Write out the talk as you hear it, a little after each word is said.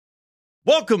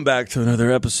Welcome back to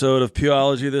another episode of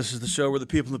Pewology. This is the show where the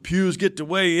people in the pews get to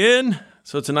weigh in.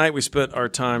 So tonight we spent our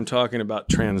time talking about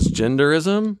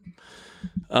transgenderism.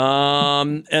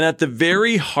 And at the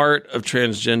very heart of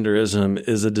transgenderism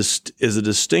is a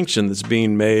distinction that's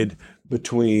being made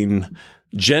between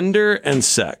gender and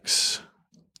sex.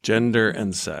 Gender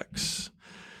and sex.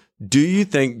 Do you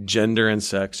think gender and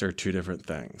sex are two different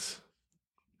things?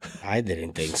 I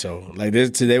didn't think so. Like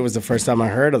today was the first time I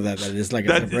heard of that. That it's like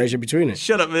a separation betwing it.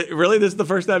 Shut up! Really? This is the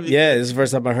first time? Yeah, this is the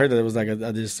first time I heard that it was like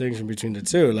a distinction between the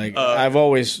two. Like I've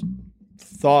always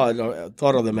thought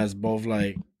of them as both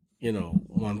like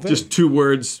one thing. Just two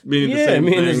words meaning the same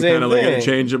thing, kind of like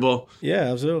interchangeable.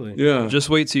 Yeah, absolutely. Yeah.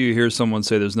 Just wait till you hear someone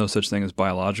say there's no such thing as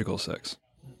biological sex.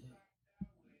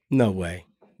 No way.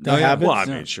 That happens? Well, I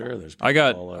mean, sure. There's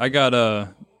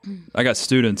I got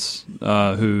students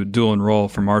who dual enroll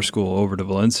from our school over to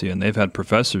Valencia, and they've had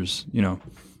professors,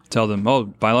 tell them, "Oh,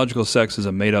 biological sex is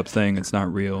a made up thing. It's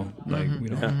not real." Like we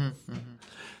don't.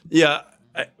 Yeah.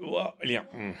 I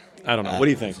don't know. What do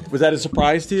you think? Was that a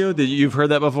surprise to you? You've heard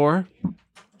that before?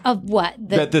 Of what?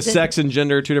 That the sex and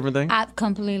gender are two different things? I'm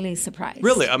completely surprised.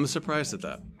 Really? I'm surprised at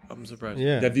that. I'm surprised.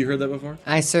 Yeah. Have you heard that before?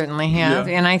 I certainly have,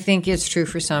 and I think it's true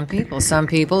for some people. Some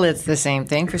people, it's the same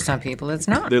thing. For some people, it's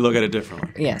not. They look at it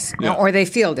differently. Yes, Yeah. or they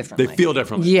feel differently. They feel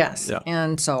differently. Yes, Yeah.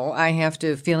 and so I have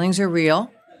to. Feelings are real.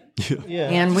 Yeah.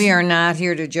 And we are not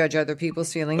here to judge other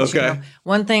people's feelings. Okay.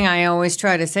 One thing I always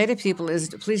try to say to people is,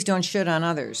 please don't shit on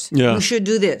others. Yeah. You should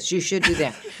do this. You should do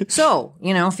that. So,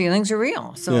 feelings are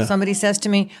real. So Yeah. if somebody says to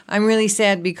me, I'm really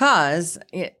sad because,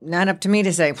 not up to me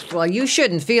to say, well, you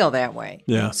shouldn't feel that way.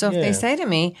 Yeah. So if they say to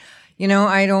me,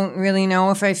 I don't really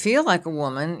know if I feel like a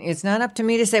woman, it's not up to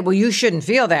me to say, well, you shouldn't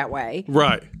feel that way.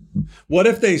 Right. What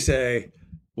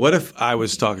if I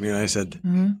was talking to you and I said,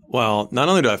 well, not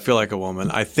only do I feel like a woman,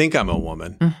 I think I'm a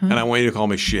woman, and I want you to call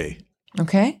me she.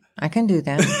 Okay, I can do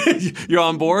that. You're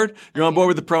on board? You're on board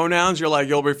with the pronouns? You're like,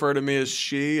 you'll refer to me as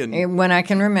she? And When I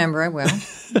can remember, I will.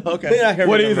 okay. I can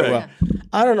What do you remember think? well.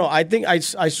 I don't know. I think I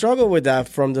struggle with that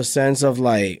from the sense of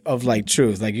like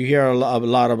truth. Like you hear a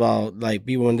lot about like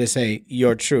people when they say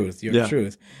your truth, your Yeah.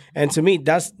 truth, and to me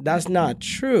that's not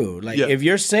true. Like Yeah. if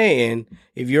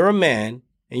you're a man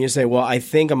and you say, well, I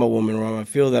think I'm a woman or I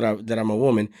feel that I'm a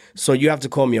woman, so you have to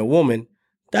call me a woman.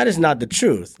 That is not the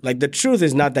truth. Like the truth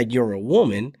is not that you're a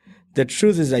woman. The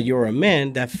truth is that you're a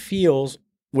man that feels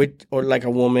or like a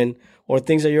woman or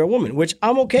thinks that you're a woman, which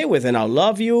I'm okay with, and I'll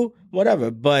love you,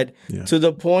 whatever. But to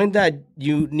the point that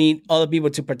you need other people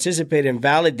to participate and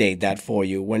validate that for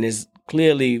you when it's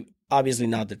clearly, obviously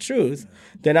not the truth,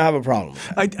 then I have a problem.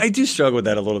 I do struggle with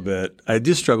that a little bit. I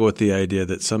do struggle with the idea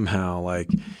that somehow, like,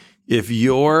 if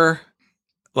you're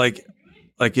like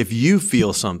if you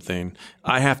feel something,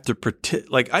 I have to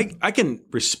I can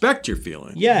respect your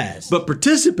feelings. Yes. But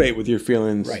participate with your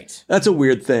feelings. Right. That's a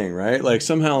weird thing, right? Like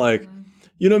somehow like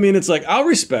you know what I mean? It's like I'll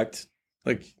respect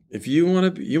like if you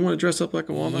want to dress up like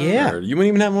a woman, Yeah. or you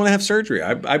wouldn't even want to have surgery.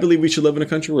 I believe we should live in a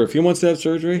country where if he wants to have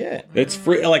surgery, Yeah. it's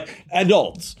free. Like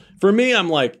adults. For me, I'm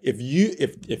like, if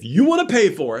you want to pay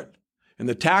for it, and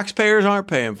the taxpayers aren't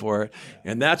paying for it,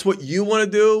 and that's what you want to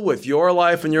do with your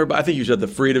life and I think you should have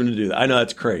the freedom to do that. I know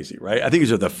that's crazy, right? I think you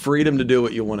should have the freedom to do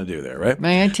what you want to do there, right?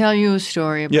 May I tell you a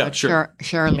story about Yeah, sure.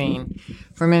 Charlene?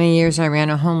 For many years, I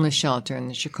ran a homeless shelter in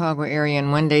the Chicago area,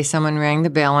 and one day someone rang the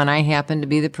bell, and I happened to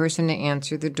be the person to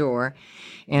answer the door.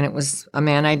 And it was a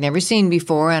man I'd never seen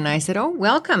before, and I said, "Oh,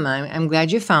 welcome. I'm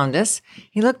glad you found us."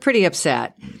 He looked pretty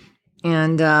upset.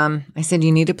 And I said,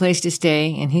 "You need a place to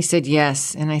stay?" And he said,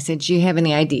 "Yes." And I said, "Do you have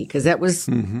any ID?" Because that was,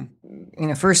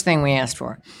 first thing we asked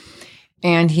for.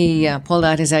 And he pulled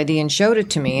out his ID and showed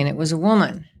it to me, and it was a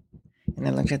woman. And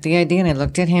I looked at the ID, and I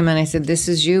looked at him, and I said, "This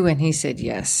is you?" And he said,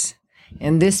 "Yes."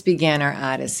 And this began our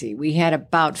odyssey. We had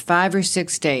about 5 or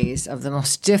 6 days of the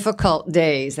most difficult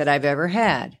days that I've ever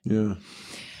had. Yeah.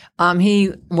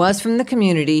 He was from the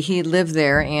community. He lived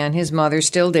there, and his mother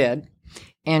still did.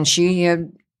 And she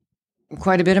had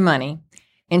quite a bit of money,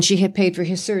 and she had paid for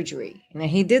his surgery. Now,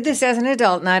 he did this as an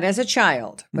adult, not as a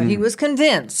child, but he was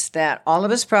convinced that all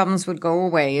of his problems would go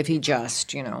away if he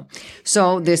just,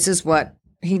 So this is what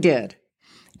he did.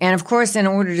 And, of course, in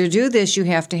order to do this, you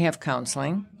have to have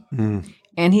counseling.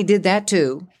 And he did that,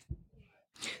 too.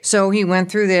 So he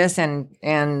went through this, and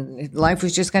life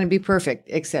was just going to be perfect,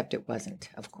 except it wasn't,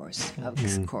 of course,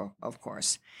 of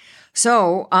course.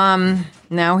 So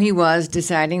now he was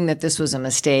deciding that this was a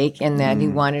mistake and that he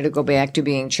wanted to go back to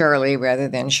being Charlie rather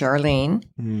than Charlene.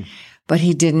 But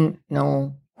he didn't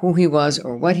know who he was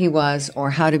or what he was or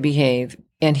how to behave.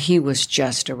 And he was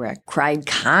just a wreck, cried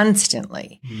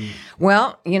constantly.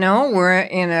 Well, we're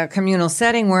in a communal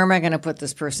setting. Where am I going to put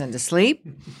this person to sleep?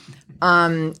 He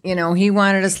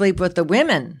wanted to sleep with the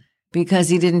women because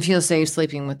he didn't feel safe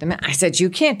sleeping with the men. I said, you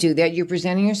can't do that. You're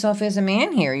presenting yourself as a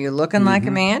man here. You're looking like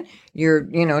a man. You're,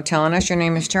 telling us your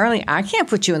name is Charlie. I can't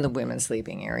put you in the women's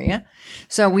sleeping area.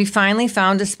 So we finally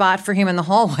found a spot for him in the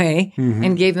hallway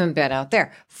and gave him a bed out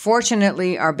there.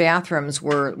 Fortunately, our bathrooms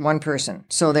were one person.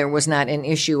 So there was not an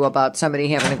issue about somebody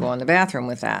having to go in the bathroom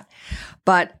with that.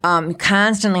 But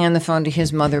constantly on the phone to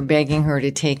his mother, begging her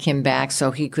to take him back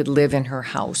so he could live in her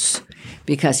house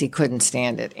because he couldn't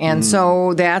stand it. And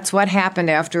so that's what happened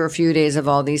after a few days of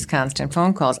all these constant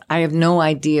phone calls. I have no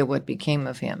idea what became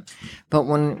of him. But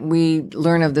when we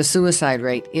learn of the suicide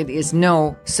rate, it is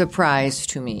no surprise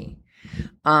to me.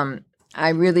 I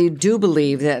really do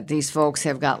believe that these folks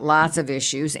have got lots of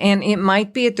issues, and it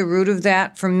might be at the root of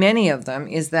that for many of them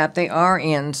is that they are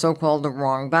in so-called the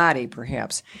wrong body,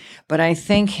 perhaps. But I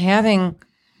think having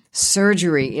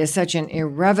surgery is such an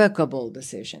irrevocable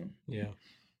decision. Yeah.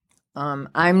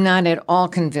 I'm not at all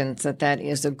convinced that that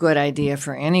is a good idea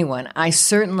for anyone. I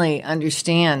certainly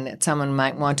understand that someone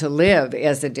might want to live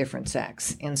as a different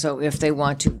sex. And so if they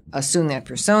want to assume that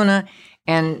persona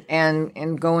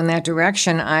and go in that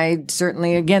direction, I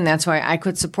certainly, again, that's why I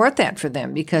could support that for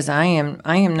them, because I am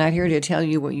not here to tell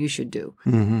you what you should do.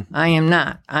 I am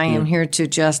not. I am here to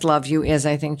just love you as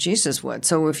I think Jesus would.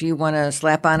 So if you want to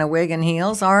slap on a wig and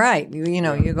heels, all right,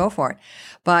 you go for it.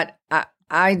 But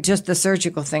I just, the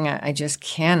surgical thing, I just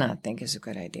cannot think is a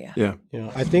good idea. Yeah.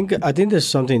 I think there's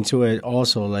something to it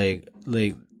also. Like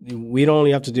we don't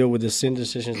only have to deal with the sin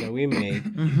decisions that we make,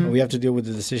 but we have to deal with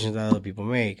the decisions that other people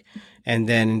make. And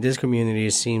then in this community,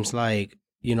 it seems like,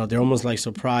 they're almost like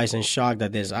surprised and shocked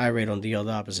that there's irate on the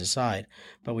other opposite side.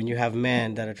 But when you have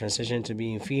men that are transitioning to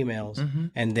being females,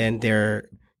 and then they're,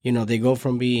 they go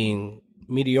from being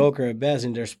mediocre at best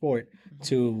in their sport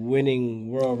to winning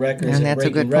world records and that's a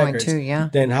breaking good point records, too, yeah.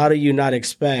 then how do you not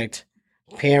expect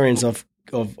parents of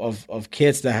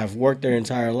kids that have worked their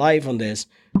entire life on this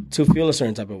to feel a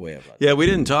certain type of way about it? Yeah, we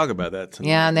didn't talk about that tonight.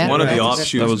 Yeah, that- one of the that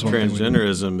offshoots of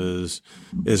transgenderism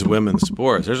is women's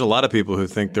sports. There's a lot of people who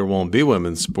think there won't be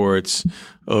women's sports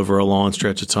over a long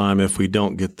stretch of time if we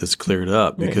don't get this cleared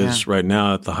up. Because right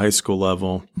now at the high school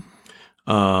level,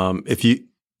 it's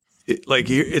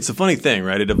a funny thing,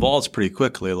 right? It evolves pretty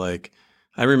quickly. Like,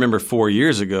 I remember 4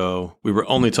 years ago, we were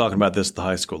only talking about this at the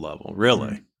high school level,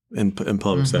 really, in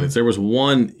public settings. There was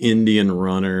one Indian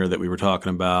runner that we were talking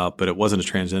about, but it wasn't a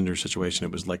transgender situation.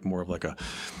 It was like more of like a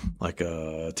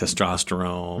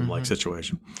testosterone like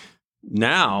situation.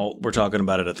 Now we're talking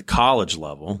about it at the college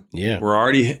level. Yeah. We're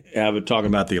already talking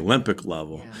about the Olympic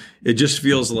level. Yeah. It just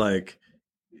feels like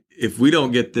if we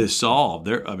don't get this solved,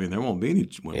 there won't be any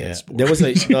women's sports. There was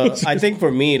I think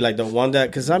for me, like the one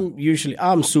that, because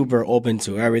I'm super open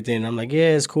to everything. I'm like,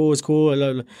 yeah, it's cool.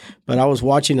 But I was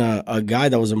watching a guy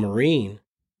that was a Marine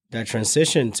that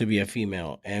transitioned to be a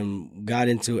female and got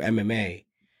into MMA.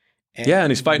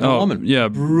 And he's fighting a woman. Yeah,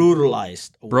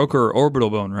 brutalized. Broke her orbital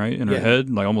bone, right, in her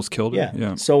head, like almost killed her.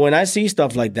 Yeah. So when I see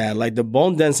stuff like that, like the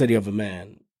bone density of a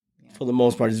man, for the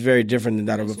most part, is very different than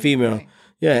that of a female. Right.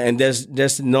 Yeah, and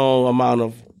there's no amount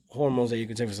of hormones that you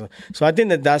can take for stuff. So I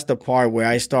think that's the part where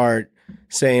I start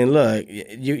saying, look,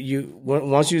 you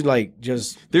once you like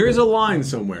just there is a line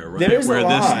somewhere, right? There is where a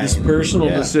line. This personal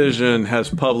decision has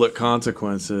public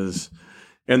consequences,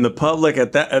 and the public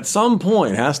at some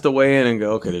point has to weigh in and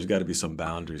go, okay, there's got to be some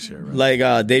boundaries here, right?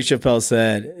 Like Dave Chappelle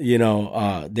said,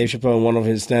 Dave Chappelle in one of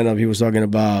his stand-up, he was talking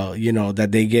about, that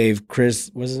they gave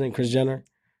Kris Jenner.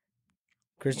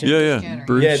 Bruce Jenner,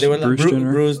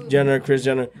 Kris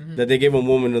Jenner, that they gave him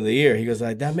Woman of the Year. He goes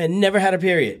like, that man never had a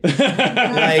period.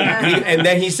 And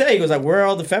then he goes like, where are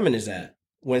all the feminists at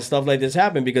when stuff like this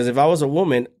happens? Because if I was a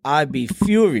woman, I'd be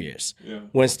furious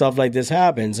when stuff like this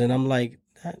happens. And I'm like,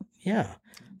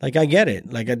 like I get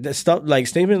it. Like stuff like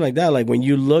statements like that. Like when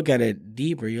you look at it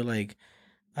deeper, you're like,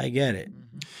 I get it.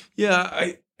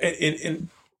 Yeah, and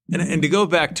to go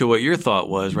back to what your thought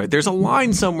was, right? There's a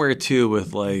line somewhere too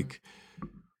with like,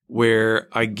 where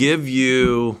I give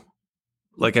you,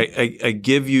 like I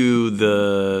give you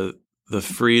the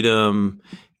freedom,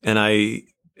 and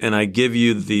I give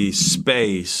you the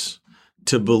space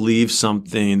to believe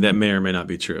something that may or may not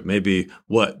be true. Maybe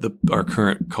what our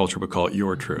current culture would call it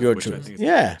your truth. Your truth.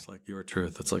 It's like your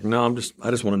truth. It's like, no, I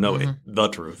just want to know the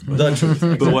truth. The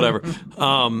truth. But whatever.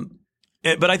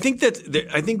 But I think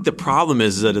the problem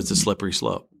is that it's a slippery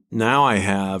slope. Now I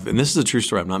have, and this is a true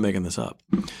story, I'm not making this up.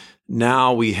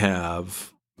 Now we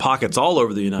have pockets all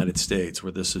over the United States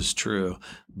where this is true,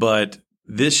 but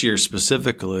this year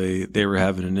specifically, they were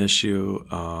having an issue.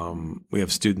 We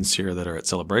have students here that are at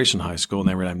Celebration High School, and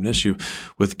they were having an issue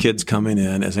with kids coming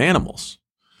in as animals.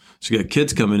 So you got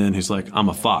kids coming in who's like, I'm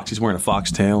a fox. He's wearing a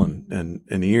fox tail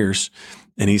and ears,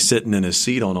 and he's sitting in his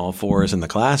seat on all fours in the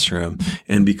classroom.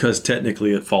 And because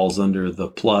technically it falls under the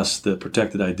plus, the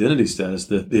protected identity status,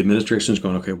 the administration is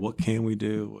going, okay, what can we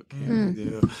do? What can we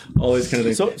do? All these kind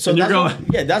of things. So you're that's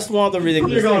going, that's one of the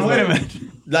ridiculous you're going, things. wait a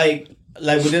minute.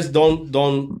 Like with this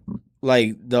don't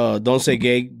say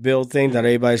gay bill thing that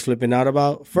everybody's flipping out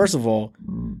about. First of all,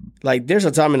 like there's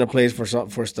a time and a place for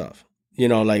stuff. You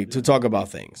know, like to talk about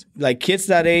things. Like kids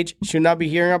that age should not be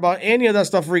hearing about any of that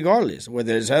stuff regardless,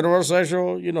 whether it's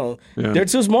heterosexual, you know, they're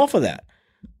too small for that.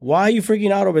 Why are you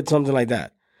freaking out over something like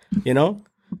that? You know?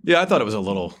 Yeah, I thought it was a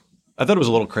little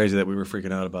crazy that we were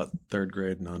freaking out about third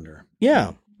grade and under.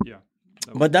 Yeah. Yeah.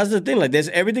 But that's the thing. Like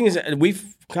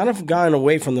we've kind of gotten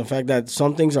away from the fact that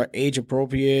some things are age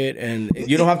appropriate and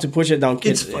you don't have to push it down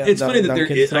kids. It's funny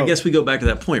that I guess we go back to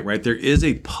that point, right? There is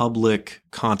a public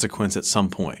consequence at some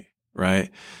point.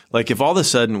 Right? Like if all of a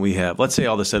sudden let's say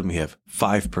all of a sudden we have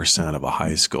 5% of a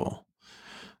high school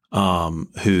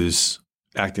who's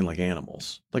acting like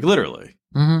animals, like literally.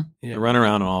 Mm-hmm. They run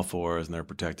around on all fours and they're a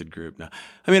protected group. Now,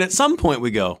 I mean, at some point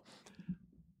we go,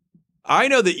 I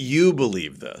know that you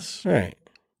believe this. Right.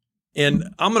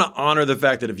 And I'm going to honor the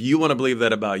fact that if you want to believe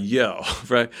that about yo,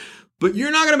 right? But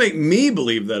you're not going to make me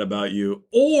believe that about you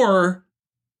or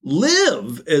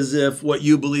live as if what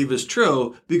you believe is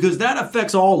true, because that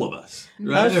affects all of us.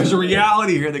 Right? There's a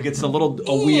reality here that gets a little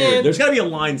weird. There's got to be a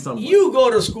line somewhere. You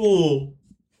go to school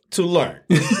to learn.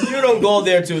 You don't go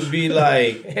there to be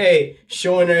like, hey,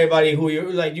 showing everybody who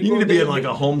you're like. You need to be in like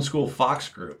a homeschool Fox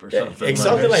group or something.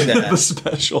 Something like that.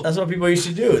 Special. That's what people used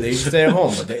to do. They used to stay at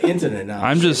home, but the internet now.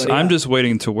 I'm just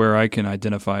waiting to where I can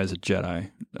identify as a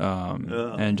Jedi,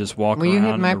 and just walk Well, you have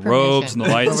around in my the robes and the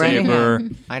permission. Go right lightsaber.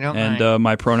 ahead. I don't And mind.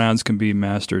 my pronouns can be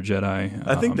Master Jedi.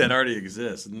 I think that already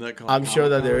exists. Isn't that I'm sure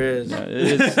that there is.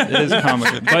 it is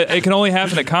Comic-Con, but it can only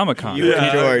happen at Comic-Con. You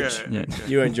and George. okay. Yeah.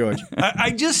 You and George.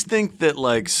 I just think that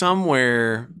like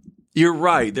somewhere, you're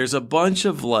right. There's a bunch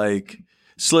of like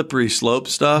slippery slope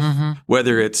stuff,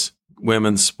 whether it's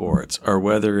women's sports or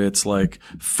whether it's like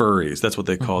furries. That's what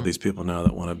they call these people now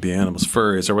that want to be animals,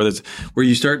 furries, or whether it's where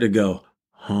you start to go,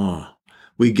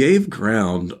 we gave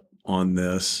ground on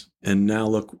this. And now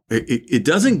look, it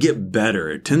doesn't get better.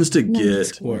 It tends to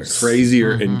get worse.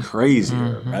 crazier and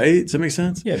crazier, right? Does that make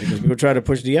sense? Yeah, because people try to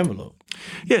push the envelope.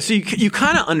 Yeah, so you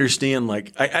kind of understand,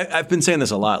 like, I've been saying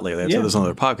this a lot lately. I've said this on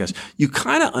other podcasts. You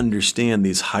kind of understand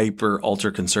these hyper,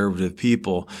 ultra-conservative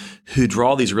people who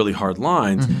draw these really hard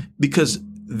lines because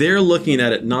they're looking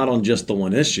at it not on just the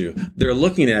one issue. They're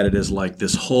looking at it as like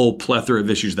this whole plethora of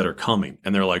issues that are coming.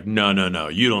 And they're like, no,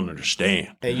 you don't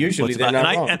understand. And usually they're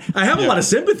not wrong. And I have a lot of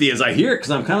sympathy as I hear it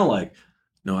because I'm kind of like,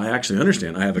 no, I actually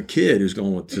understand. I have a kid who's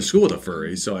going to school with a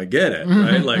furry, so I get it,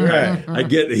 right? Like, I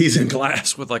get that he's in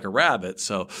class with like a rabbit,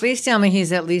 so. Please tell me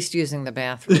he's at least using the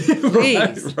bathroom.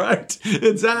 Please. right,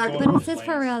 exactly. But is this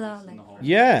for real though? Like,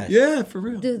 Yeah. Yeah, for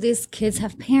real. do these kids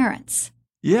have parents?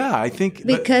 Yeah, I think.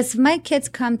 Because my kids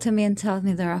come to me and tell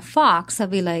me they're a fox, I'll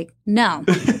be like, no,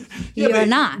 you're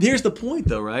not. Here's the point,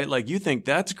 though, right? Like, you think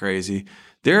that's crazy.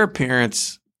 There are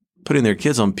parents putting their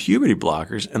kids on puberty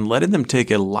blockers and letting them take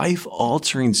a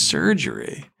life-altering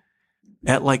surgery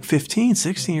at like 15,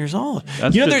 16 years old.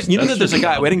 There's a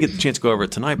guy, we didn't get the chance to go over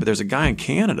it tonight, but there's a guy in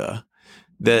Canada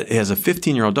that has a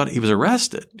 15-year-old daughter. He was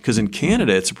arrested because in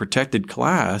Canada, it's a protected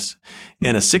class,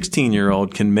 and a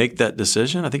 16-year-old can make that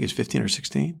decision. I think it's 15 or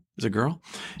 16 as a girl.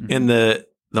 And the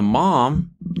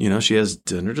mom, she has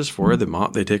gender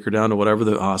dysphoria. They take her down to whatever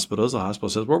the hospital is. The hospital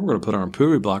says, well, we're going to put her on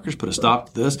puberty blockers, put a stop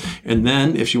to this. And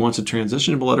then if she wants to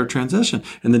transition, we'll let her transition.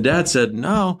 And the dad said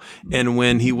no. And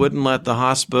when he wouldn't let the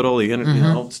hospital, he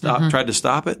tried to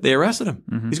stop it. They arrested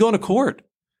him. He's going to court.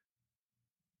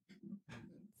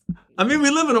 I mean,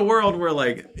 we live in a world where,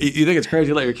 like, you think it's crazy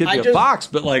to let your kid be a fox,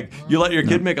 but, like, you let your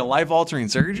kid make a life-altering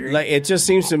surgery? Like, it just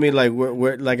seems to me like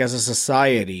we're like, as a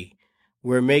society,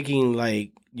 we're making,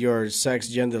 like, your sex,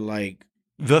 gender, like,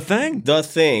 the thing.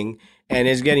 And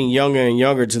it's getting younger and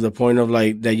younger to the point of,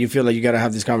 like, that you feel like you got to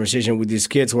have this conversation with these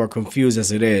kids who are confused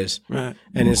as it is. Right.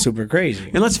 And it's super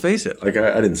crazy. And let's face it, like,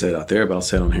 I didn't say it out there, but I'll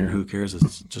say it on here. Who cares?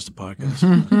 It's just a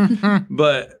podcast.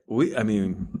 But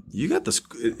you got the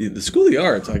School of the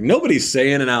Arts. Like, nobody's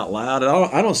saying it out loud.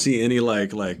 I don't see any,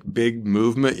 like big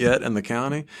movement yet in the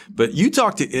county. But you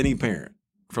talk to any parent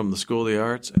from the School of the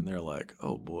Arts, and they're like,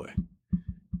 oh, boy,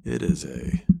 it is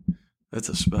That's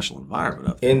a special environment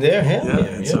up there. In there, hell yeah.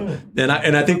 And, so, and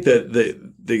I think that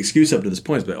the excuse up to this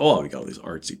point is, we got all these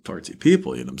artsy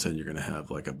people. You know what I'm saying? You're going to have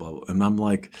like a bubble. And I'm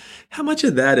like, how much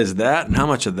of that is that? And how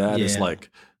much of that is like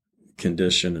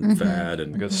condition and fad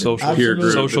and Like a social peer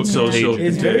group social and social contagion.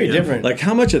 It's very contagion? different. Like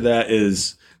how much of that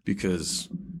is because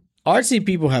Artsy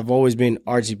people have always been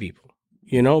artsy people,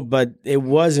 you know, but it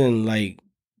wasn't like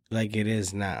it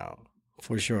is now,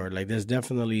 for sure. Like there's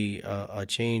definitely a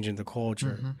change in the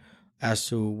culture as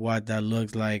to what that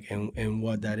looks like and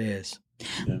what that is.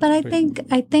 But I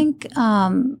think,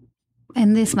 and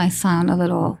this might sound a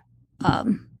little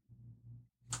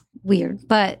weird,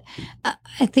 but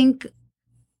I think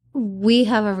we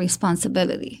have a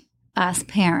responsibility as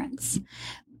parents,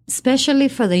 especially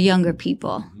for the younger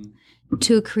people,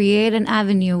 to create an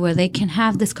avenue where they can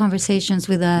have these conversations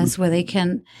with us, where they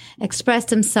can express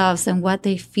themselves and what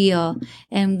they feel,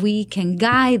 and we can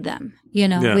guide them,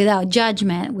 without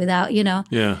judgment, without,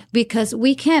 because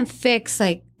we can't fix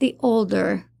like the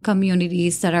older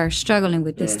communities that are struggling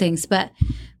with these things. But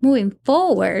moving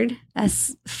forward,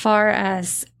 as far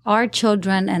as our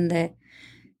children and the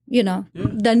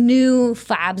the new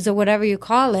fabs or whatever you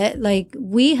call it, like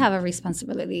we have a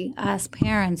responsibility as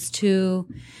parents to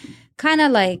kind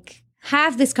of like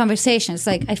have these conversations.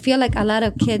 Like I feel like a lot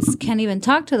of kids can't even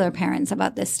talk to their parents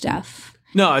about this stuff.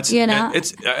 No, it's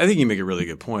I think you make a really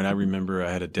good point. I remember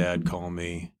I had a dad call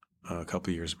me a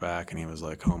couple of years back and he was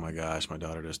like, oh my gosh, my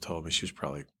daughter just told me, she was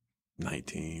probably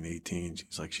 19, 18.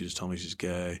 She's like, she just told me she's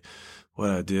gay.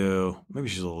 What'd I do? Maybe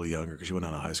she's a little younger because she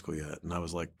wasn't out of high school yet. And I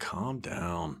was like, calm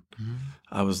down.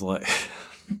 I was like,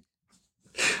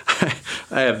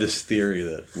 I have this theory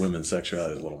that women's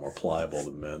sexuality is a little more pliable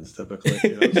than men's typically.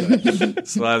 You know what I'm saying?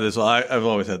 So I've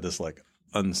always had this like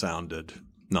unsounded,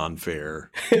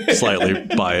 non-fair, slightly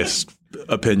biased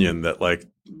opinion that like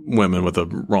women with a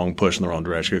wrong push in the wrong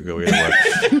direction could go either way.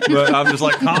 But I'm just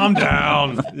like, calm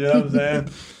down. You know what I'm saying?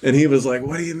 And he was like,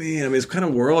 what do you mean? I mean, it's kind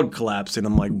of world collapsing.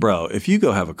 I'm like, bro, if you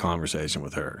go have a conversation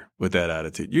with her with that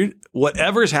attitude,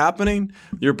 whatever's happening,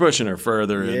 you're pushing her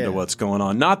further into what's going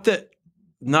on. Not that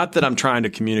I'm trying to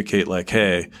communicate like,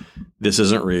 hey, this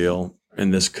isn't real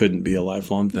and this couldn't be a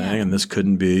lifelong thing and this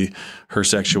couldn't be her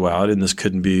sexuality and this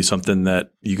couldn't be something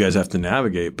that you guys have to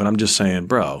navigate. But I'm just saying,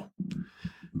 bro,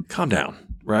 calm down,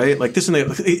 right? Like this,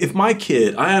 if my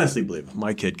kid, I honestly believe if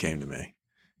my kid came to me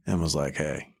and was like,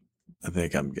 hey, I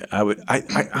think I'm good.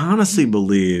 I honestly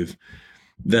believe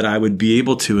that I would be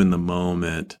able to, in the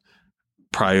moment,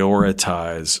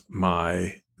 prioritize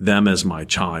them as my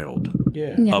child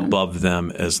above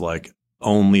them as like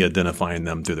only identifying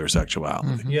them through their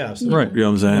sexuality. Yeah, absolutely. Right. You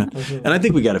know what I'm saying? And I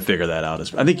think we got to figure that out.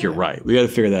 I think you're right. We got to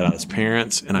figure that out as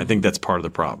parents. And I think that's part of the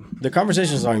problem. The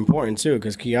conversations are important too,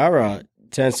 because Kiara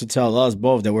tends to tell us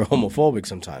both that we're homophobic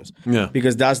sometimes. Yeah.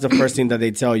 Because that's the first thing that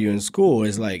they tell you in school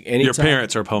is like anytime. Your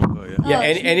parents are homophobic.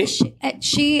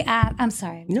 Yeah. I'm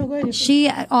sorry. No, go ahead.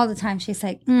 She all the time she's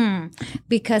like,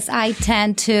 because I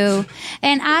tend to,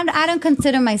 and I don't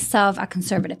consider myself a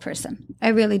conservative person. I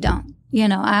really don't.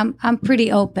 I'm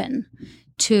pretty open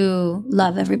to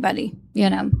love everybody.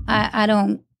 I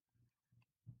don't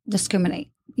discriminate.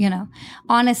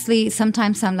 Honestly,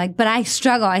 sometimes I'm like, but I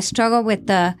struggle with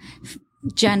the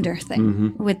gender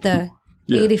thing, with the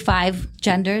 85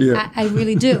 genders. Yeah. I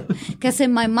really do. Because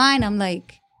in my mind, I'm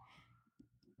like,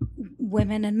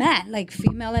 women and men, like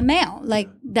female and male. Like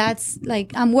that's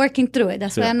like, I'm working through it.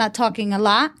 That's why I'm not talking a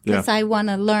lot, because I want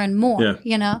to learn more,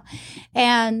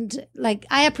 And like,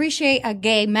 I appreciate a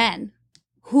gay man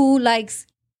who likes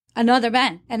another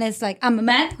man. And it's like, I'm a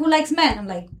man who likes men. I'm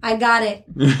like, I got it.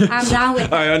 I'm down with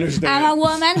it. I understand. I'm a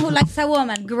woman who likes a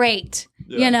woman. Great.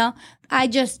 I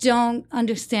just don't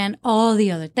understand all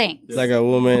the other things. It's like a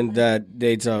woman that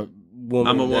dates a woman.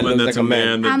 I'm a woman that's a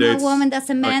man that I'm dates a woman that's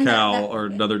a man. a cow or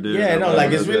another dude. Yeah, no,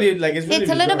 like it's really It's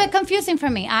a little bit confusing for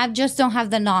me. I just don't have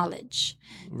the knowledge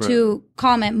to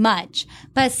comment much.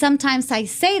 But sometimes I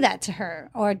say that to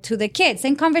her or to the kids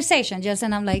in conversation,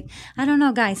 and I'm like, I don't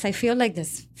know, guys. I feel like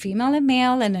this female and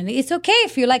male, and it's okay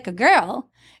if you like a girl.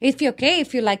 It's okay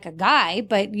if you like a guy,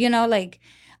 but like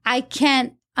I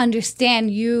can't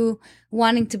understand you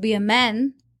wanting to be a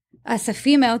man as a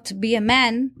female, to be a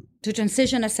man, to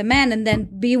transition as a man, and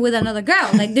then be with another girl.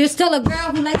 Like there's still a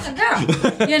girl who likes a girl,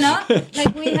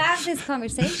 Like we have this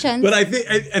conversation. But I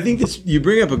think this, you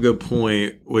bring up a good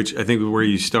point, which I think where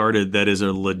you started, that is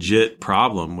a legit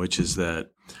problem, which is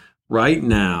that right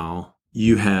now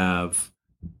you have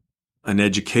an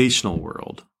educational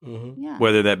world,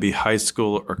 whether that be high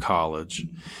school or college.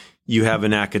 You have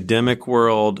an academic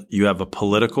world, you have a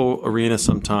political arena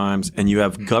sometimes, and you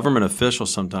have government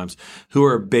officials sometimes who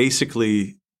are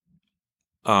basically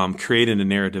creating a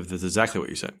narrative that's exactly what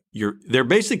you said. They're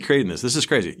basically creating this. This is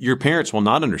crazy. Your parents will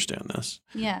not understand this.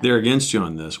 Yeah. They're against you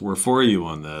on this. We're for you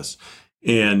on this.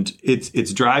 And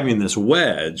it's driving this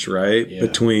wedge, right,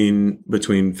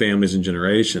 between families and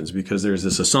generations, because there's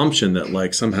this assumption that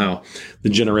like somehow the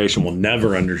generation will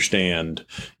never understand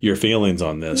your feelings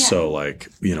on this. Yeah. So like,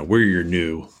 we're your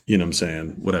new, what I'm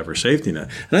saying, whatever safety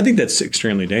net. And I think that's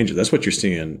extremely dangerous. That's what you're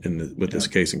seeing with this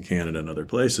case in Canada and other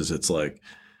places. It's like,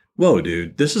 whoa,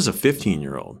 dude, this is a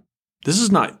 15-year-old. This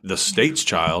is not the state's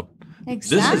child.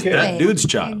 Exactly. This is that dude's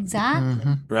child.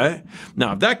 Exactly. Right?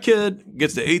 Now, if that kid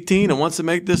gets to 18 and wants to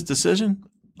make this decision,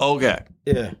 okay.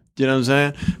 Yeah. You know what I'm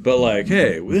saying? But like,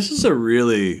 hey, this is a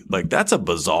really, like, that's a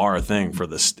bizarre thing for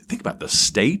think about the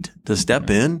state to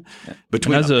step in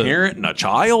between a parent and a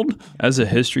child. As a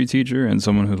history teacher and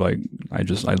someone who like, I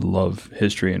love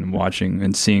history and watching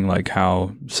and seeing like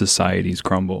how societies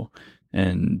crumble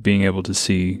and being able to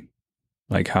see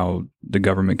like how the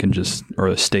government or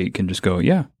a state can just go,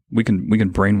 yeah, we can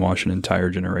brainwash an entire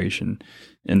generation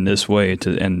in this way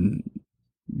and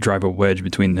drive a wedge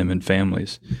between them and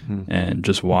families. Mm-hmm. And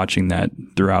just watching that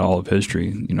throughout all of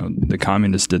history, the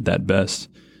communists did that best,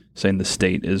 saying the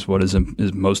state is what is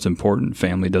most important.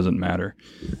 Family doesn't matter.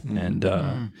 Mm-hmm. And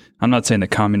I'm not saying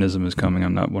that communism is coming.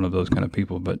 I'm not one of those kind of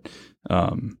people, but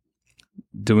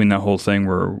doing that whole thing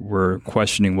where we're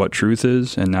questioning what truth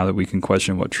is. And now that we can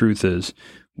question what truth is,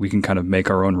 we can kind of make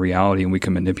our own reality and we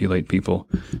can manipulate people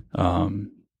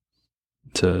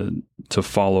to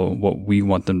follow what we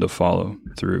want them to follow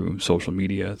through social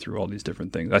media, through all these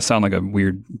different things. I sound like a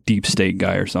weird deep state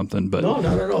guy or something, but no,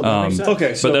 not at all. That makes sense.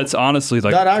 Okay, but that's honestly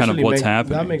like kind of what's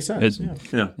happening. That makes sense.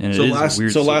 Yeah. And So it is a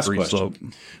weird last slippery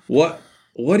question. slope.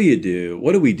 What do you do?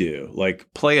 What do we do? Like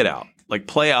play it out. Like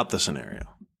play out the scenario.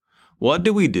 What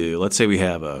do we do? Let's say we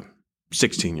have a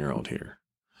 16-year-old here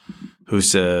who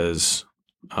says,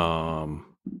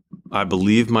 I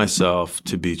believe myself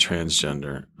to be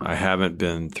transgender. I haven't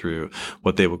been through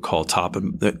what they would call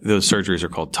those surgeries are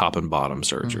called top and bottom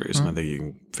surgeries. Mm-hmm. And I think you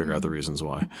can figure out the reasons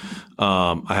why.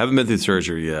 I haven't been through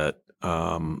surgery yet.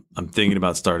 I'm thinking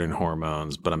about starting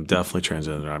hormones, but I'm definitely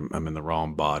transgender. I'm in the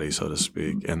wrong body, so to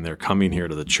speak. And they're coming here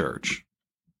to the church.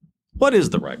 What is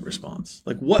the right response?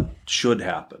 Like what should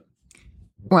happen?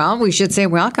 Well, we should say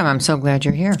welcome. I'm so glad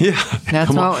you're here. Yeah. That's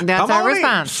our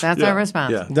response. That's our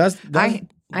response. Yeah.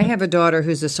 I have a daughter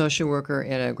who's a social worker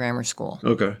at a grammar school.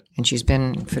 Okay. And she's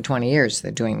been for 20 years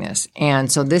doing this.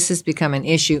 And so this has become an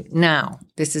issue now.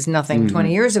 This is nothing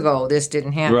 20 years ago. This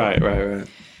didn't happen. Right.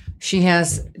 She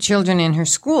has children in her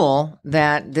school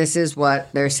that this is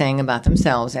what they're saying about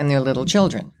themselves, and they're little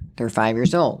children. They're 5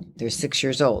 years old. They're 6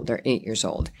 years old. They're 8 years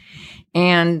old.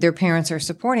 And their parents are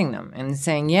supporting them and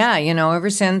saying, yeah, ever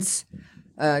since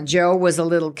Joe was a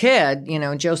little kid,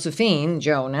 Josephine,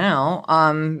 Joe now,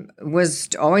 was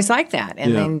always like that.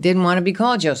 And they didn't want to be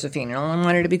called Josephine and only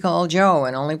wanted to be called Joe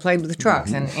and only played with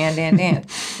trucks and.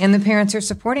 And the parents are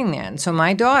supporting that. And so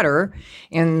my daughter,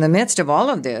 in the midst of all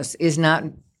of this, is not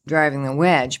driving the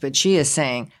wedge, but she is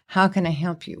saying, how can I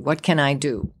help you? What can I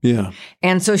do? Yeah.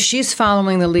 And so she's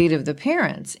following the lead of the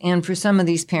parents. And for some of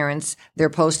these parents,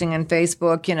 they're posting on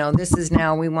Facebook, this is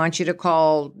now, we want you to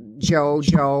call Joe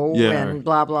and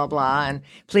blah, blah, blah. And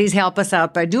please help us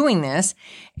out by doing this.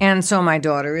 And so my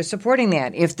daughter is supporting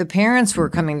that. If the parents were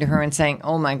coming to her and saying,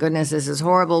 oh my goodness, this is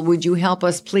horrible. Would you help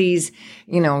us please,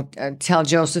 tell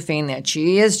Josephine that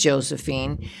she is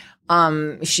Josephine?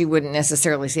 She wouldn't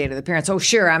necessarily say to the parents, oh,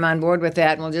 sure, I'm on board with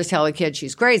that, and we'll just tell the kid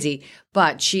she's crazy.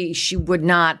 But she would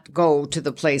not go to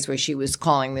the place where she was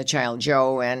calling the child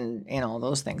Joe and all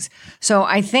those things. So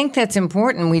I think that's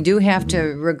important. We do have to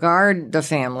regard the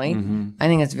family. Mm-hmm. I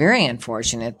think it's very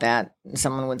unfortunate that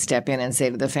someone would step in and say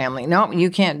to the family, no, you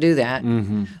can't do that.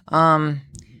 Mm-hmm.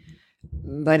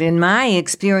 But in my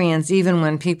experience, even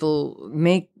when people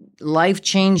make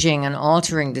life-changing and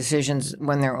altering decisions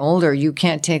when they're older, you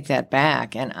can't take that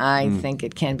back. And I think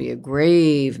it can be a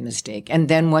grave mistake. And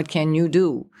then what can you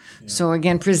do? Yeah. So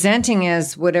again, presenting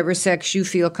as whatever sex you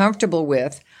feel comfortable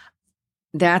with,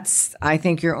 that's, I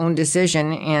think, your own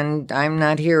decision. And I'm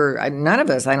not here, none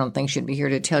of us, I don't think, should be here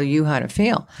to tell you how to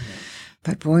feel. Yeah.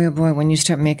 But boy, oh boy, when you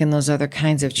start making those other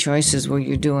kinds of choices where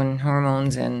you're doing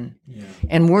hormones and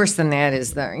worse than that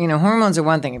is hormones are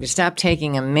one thing. If you stop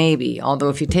taking them, maybe. Although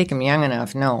if you take them young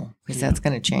enough, no, because that's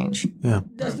going to change. Yeah,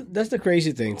 that's the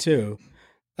crazy thing too.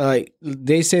 Like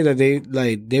they say that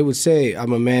they would say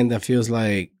I'm a man that feels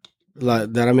like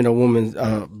that I'm in a woman's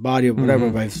body or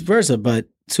whatever, vice versa. But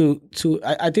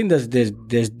I think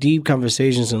there's deep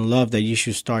conversations in love that you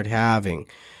should start having,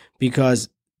 because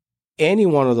any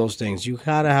one of those things, you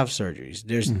gotta have surgeries.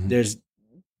 There's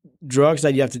drugs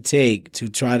that you have to take to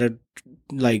try to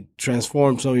like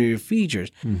transform some of your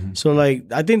features. So like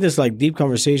I think there's like deep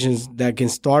conversations that can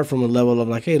start from a level of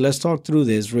like, hey, let's talk through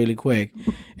this really quick,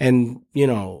 and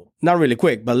not really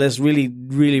quick, but let's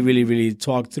really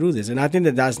talk through this. And I think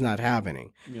that that's not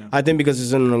happening. I think because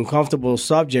it's an uncomfortable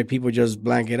subject, people just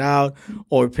blank it out,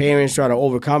 or parents try to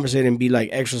overcompensate and be like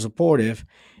extra supportive,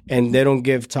 and they don't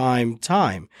give time.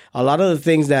 A lot of the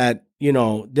things that,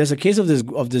 there's a case of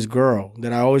this girl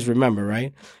that I always remember,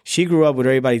 right? She grew up with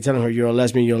everybody telling her, you're a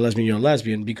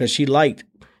lesbian, because she liked,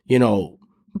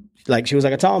 like she was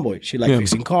like a tomboy. She liked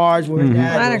fixing cars with her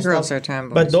dad. A lot of girls are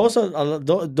tomboys.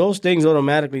 But those things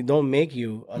automatically don't make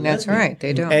you a That's lesbian. right.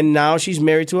 They don't. And now she's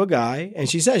married to a guy, and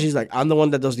she says, she's like, I'm the one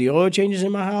that does the oil changes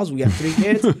in my house. We have 3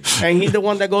 kids, and he's the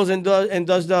one that goes and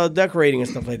does the decorating and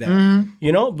stuff like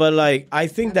that. But like I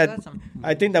think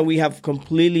that we have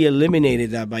completely eliminated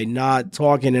that by not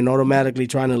talking and automatically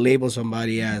trying to label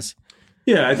somebody as.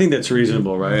 Yeah, I think that's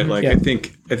reasonable, right? Like I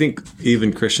think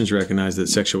even Christians recognize that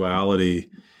sexuality,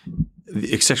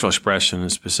 sexual expression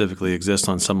specifically, exists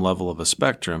on some level of a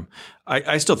spectrum.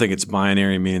 I still think it's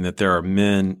binary, meaning that there are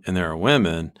men and there are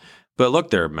women. But look,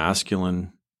 there are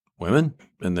masculine women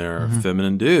and there are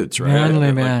feminine dudes, right? Manly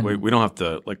Like, men. we don't have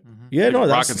to That's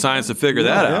rocket science to figure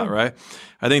that out, right?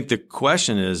 I think the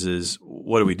question is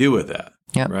what do we do with that?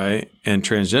 Yep. Right. And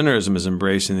transgenderism is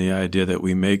embracing the idea that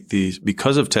we make these,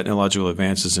 because of technological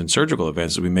advances and surgical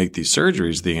advances, we make these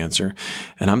surgeries the answer.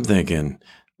 And I'm thinking,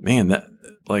 man, that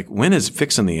like when has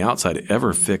fixing the outside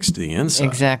ever fixed the inside?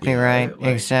 Exactly right.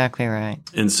 Exactly right.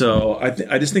 And so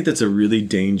I just think that's a really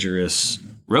dangerous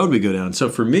road we go down. So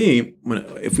for me,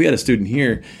 if we had a student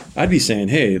here, I'd be saying,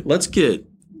 hey, let's get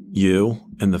you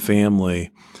and the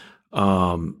family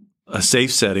a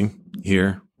safe setting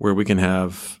here where we can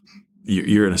have,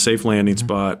 you're in a safe landing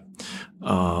spot.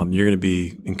 You're going to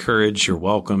be encouraged. You're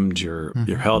welcomed. You're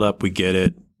held up. We get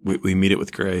it. We meet it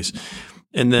with grace.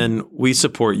 And then we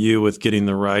support you with getting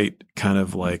the right kind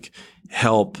of like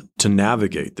help to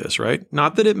navigate this, right?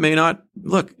 Not that it may not,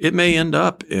 look, it may end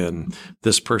up in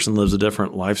this person lives a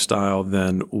different lifestyle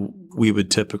than we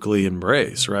would typically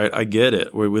embrace, right? I get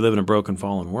it. We live in a broken,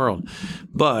 fallen world.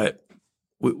 But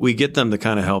we get them to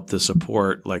kind of help to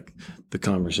support like the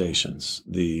conversations,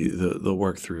 the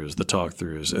work throughs, the talk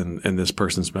throughs, and this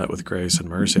person's met with grace and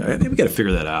mercy. I think we got to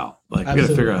figure that out. Like we got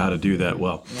to figure out how to do that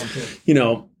well.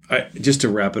 Just to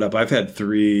wrap it up, I've had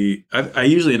I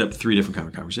usually end up with 3 different kind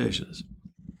of conversations.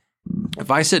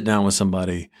 If I sit down with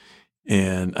somebody,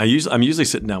 and I'm usually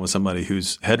sitting down with somebody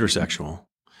who's heterosexual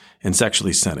and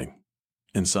sexually sinning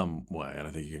in some way, and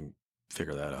I think you can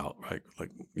figure that out, right? Like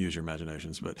use your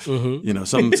imaginations, but some of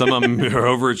them are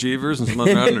overachievers and some of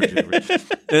them are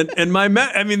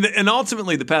underachievers. And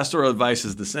ultimately the pastoral advice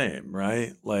is the same,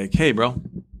 right? Like, hey, bro,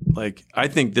 like I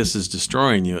think this is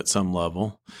destroying you at some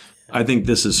level. I think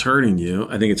this is hurting you.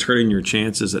 I think it's hurting your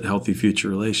chances at healthy future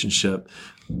relationship.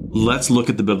 Let's look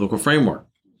at the biblical framework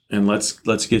and let's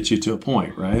get you to a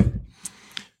point, right?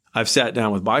 I've sat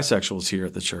down with bisexuals here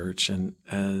at the church and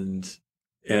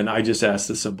I just ask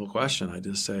the simple question. I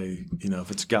just say,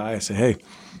 if it's a guy, I say, hey,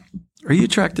 are you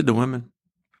attracted to women?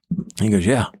 And he goes,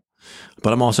 yeah,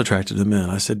 but I'm also attracted to men.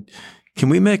 I said, can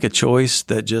we make a choice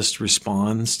that just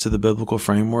responds to the biblical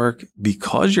framework?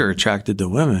 Because you're attracted to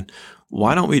women,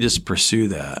 why don't we just pursue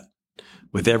that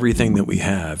with everything that we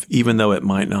have, even though it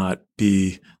might not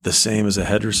be the same as a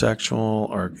heterosexual,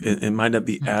 or it might not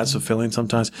be as fulfilling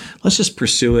sometimes. Let's just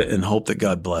pursue it and hope that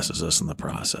God blesses us in the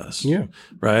process. Yeah.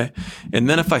 Right. And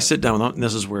then if I sit down with them, and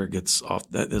this is where it gets off,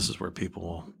 this is where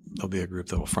there'll be a group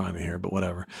that will fry me here, but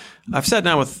whatever. I've sat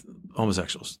down with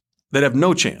homosexuals that have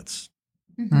no chance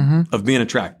of being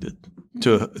attracted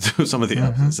to some of the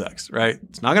opposite sex, right?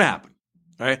 It's not going to happen.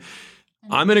 Right.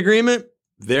 I'm in agreement.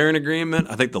 They're in agreement.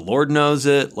 I think the Lord knows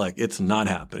it. Like it's not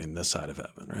happening this side of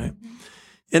heaven, right?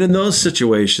 And in those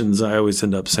situations, I always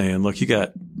end up saying, look, you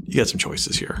got some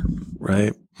choices here,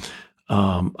 right?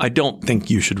 I don't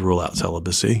think you should rule out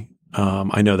celibacy.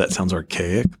 I know that sounds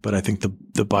archaic, but I think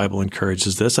the Bible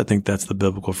encourages this. I think that's the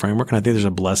biblical framework, and I think there's a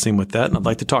blessing with that, and I'd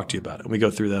like to talk to you about it. And we go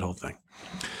through that whole thing.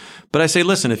 But I say,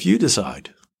 listen, if you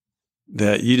decide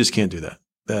that you just can't do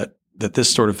that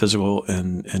this sort of physical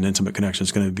and intimate connection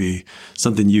is going to be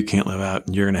something you can't live out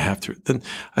and you're going to have to, then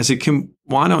I say,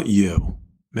 why don't you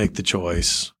make the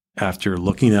choice after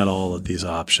looking at all of these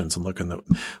options and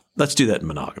let's do that in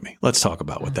monogamy. Let's talk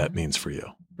about what that means for you.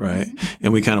 Right.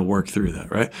 And we kind of work through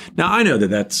that. Right. Now, I know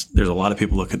there's a lot of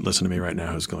people listening to me right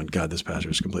now who's going, God, this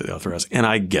pastor is completely authorized. And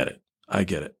I get it. I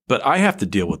get it. But I have to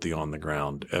deal with the on the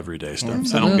ground everyday stuff. I don't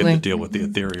Absolutely. get to deal with the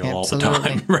ethereal all the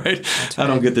Absolutely. time, right? I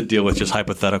don't get to deal with just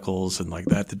hypotheticals and like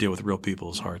that. I have to deal with real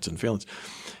people's hearts and feelings.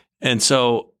 And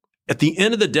so at the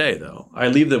end of the day, though, I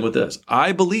leave them with this.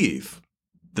 I believe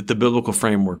that the biblical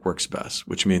framework works best,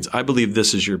 which means I believe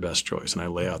this is your best choice. And I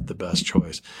lay out the best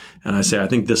choice. And I say, I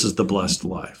think this is the blessed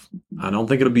life. I don't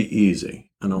think it'll be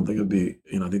easy. I don't think it'll be,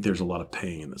 I think there's a lot of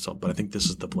pain in this, but I think this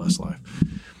is the blessed life.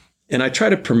 And I try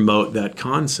to promote that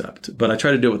concept, but I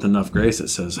try to do it with enough grace that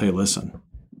says, hey, listen,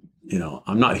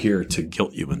 I'm not here to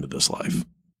guilt you into this life.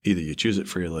 Either you choose it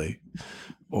freely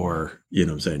or, you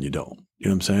don't. You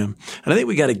know what I'm saying? And I think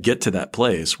we got to get to that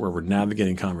place where we're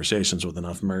navigating conversations with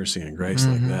enough mercy and grace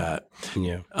like that.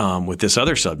 Yeah. With this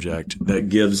other subject that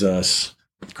gives us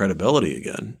credibility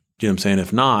again. You know what I'm saying?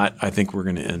 If not, I think we're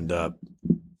going to end up,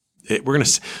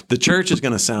 the church is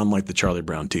going to sound like the Charlie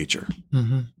Brown teacher.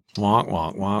 Mm-hmm. Wonk,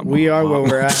 wonk, wonk. We wonk, are wonk. where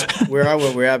we're at. We are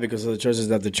where we're at because of the choices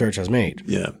that the church has made.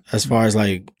 Yeah. As far as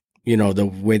the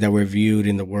way that we're viewed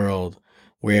in the world,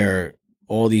 where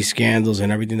all these scandals and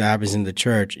everything that happens in the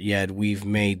church, yet we've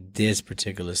made this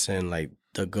particular sin like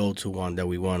the go-to one that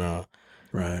we want to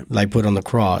put on the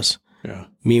cross. Yeah.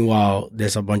 Meanwhile,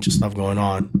 there's a bunch of stuff going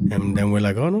on, and then we're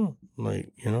like, oh no,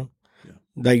 like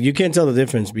you can't tell the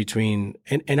difference between,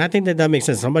 and I think that makes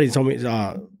sense. Somebody told me,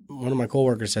 one of my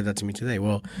coworkers said that to me today.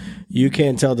 Well, you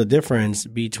can't tell the difference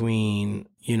between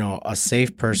a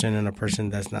safe person and a person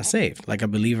that's not safe, like a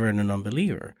believer and an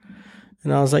unbeliever.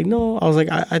 And I was like, no. I was like,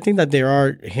 I think that there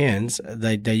are hints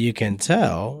that you can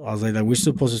tell. I was like, we're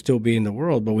supposed to still be in the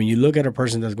world. But when you look at a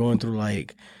person that's going through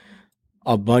like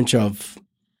a bunch of,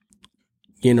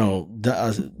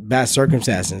 bad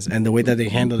circumstances and the way that they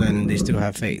handle that and they still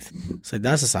have faith. So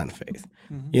that's a sign of faith.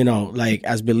 Mm-hmm. Like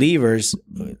as believers,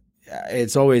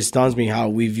 it's always stuns me how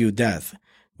we view death,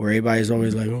 where everybody's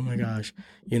always like, oh my gosh,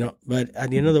 But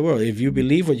at the end of the world, if you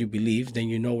believe what you believe, then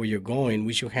you know where you're going.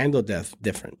 We should handle death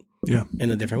different. Yeah. In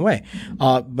a different way.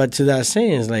 But to that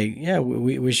saying, it's like, yeah,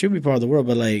 we should be part of the world,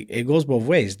 but like it goes both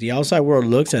ways. The outside world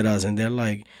looks at us and they're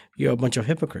like, you're a bunch of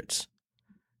hypocrites.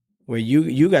 Where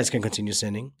you guys can continue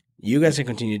sinning. You guys can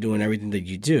continue doing everything that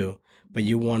you do, but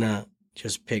you want to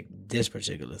just pick this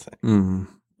particular thing.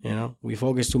 Mm-hmm. We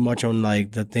focus too much on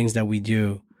like the things that we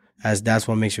do as that's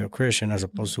what makes you a Christian as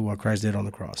opposed to what Christ did on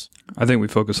the cross. I think we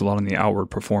focus a lot on the outward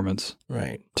performance.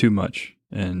 Right. Too much.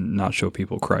 And not show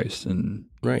people Christ. And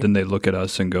right. Then they look at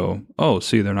us and go, oh,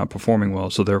 see, they're not performing well,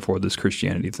 so therefore this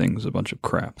Christianity thing is a bunch of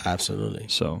crap. Absolutely.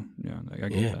 So, yeah, I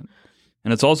get that.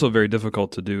 And it's also very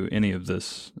difficult to do any of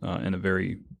this in a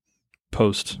very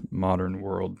post-modern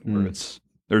world where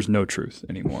there's no truth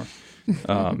anymore.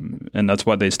 And that's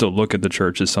why they still look at the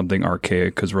church as something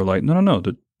archaic, because we're like, no,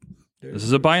 this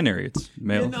is a binary. It's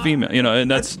male, female, and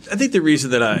that's... I think the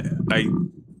reason that I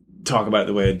talk about it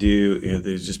the way I do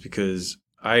is just because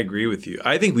I agree with you.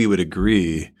 I think we would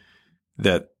agree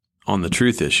that on the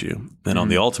truth issue and on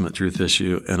the ultimate truth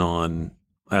issue and on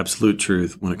absolute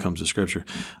truth when it comes to Scripture,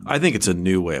 I think it's a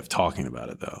new way of talking about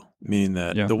it, though. Meaning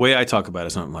that the way I talk about it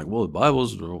is not like, well, the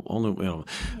Bible's only,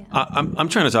 I'm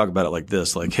trying to talk about it like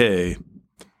this, like, hey,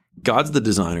 God's the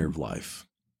designer of life,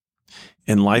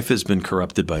 and life has been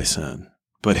corrupted by sin,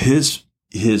 but his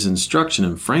instruction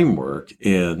and framework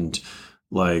and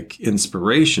like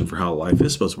inspiration for how life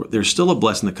is supposed to work, there's still a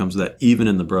blessing that comes with that, even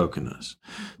in the brokenness.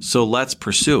 So let's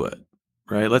pursue it,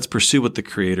 right? Let's pursue what the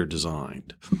Creator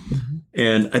designed. Mm-hmm.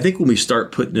 And I think when we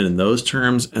start putting it in those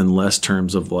terms and less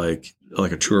terms of like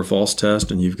a true or false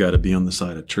test, and you've got to be on the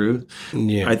side of truth,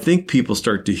 I think people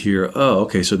start to hear, oh,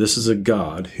 okay, so this is a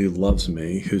God who loves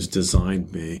me, who's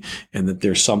designed me, and that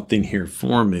there's something here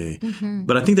for me. Mm-hmm.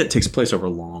 But I think that takes place over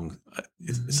long.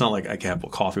 It's not like I can have a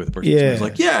coffee with a person. Yeah, it's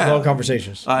like, long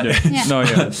conversations.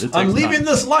 I'm leaving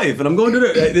this life, and I'm going to do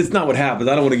it. It's not what happens.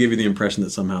 I don't want to give you the impression that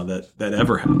somehow that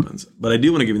ever happens. But I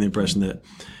do want to give you the impression that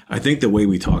I think the way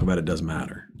we talk about it does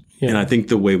matter. Yeah. And I think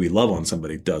the way we love on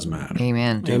somebody does matter.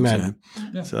 Amen. You know Amen.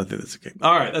 Yeah. So I think that's okay.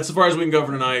 All right. That's as far as we can go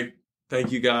for tonight.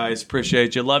 Thank you guys.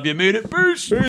 Appreciate you. Love you. Meet it. Peace.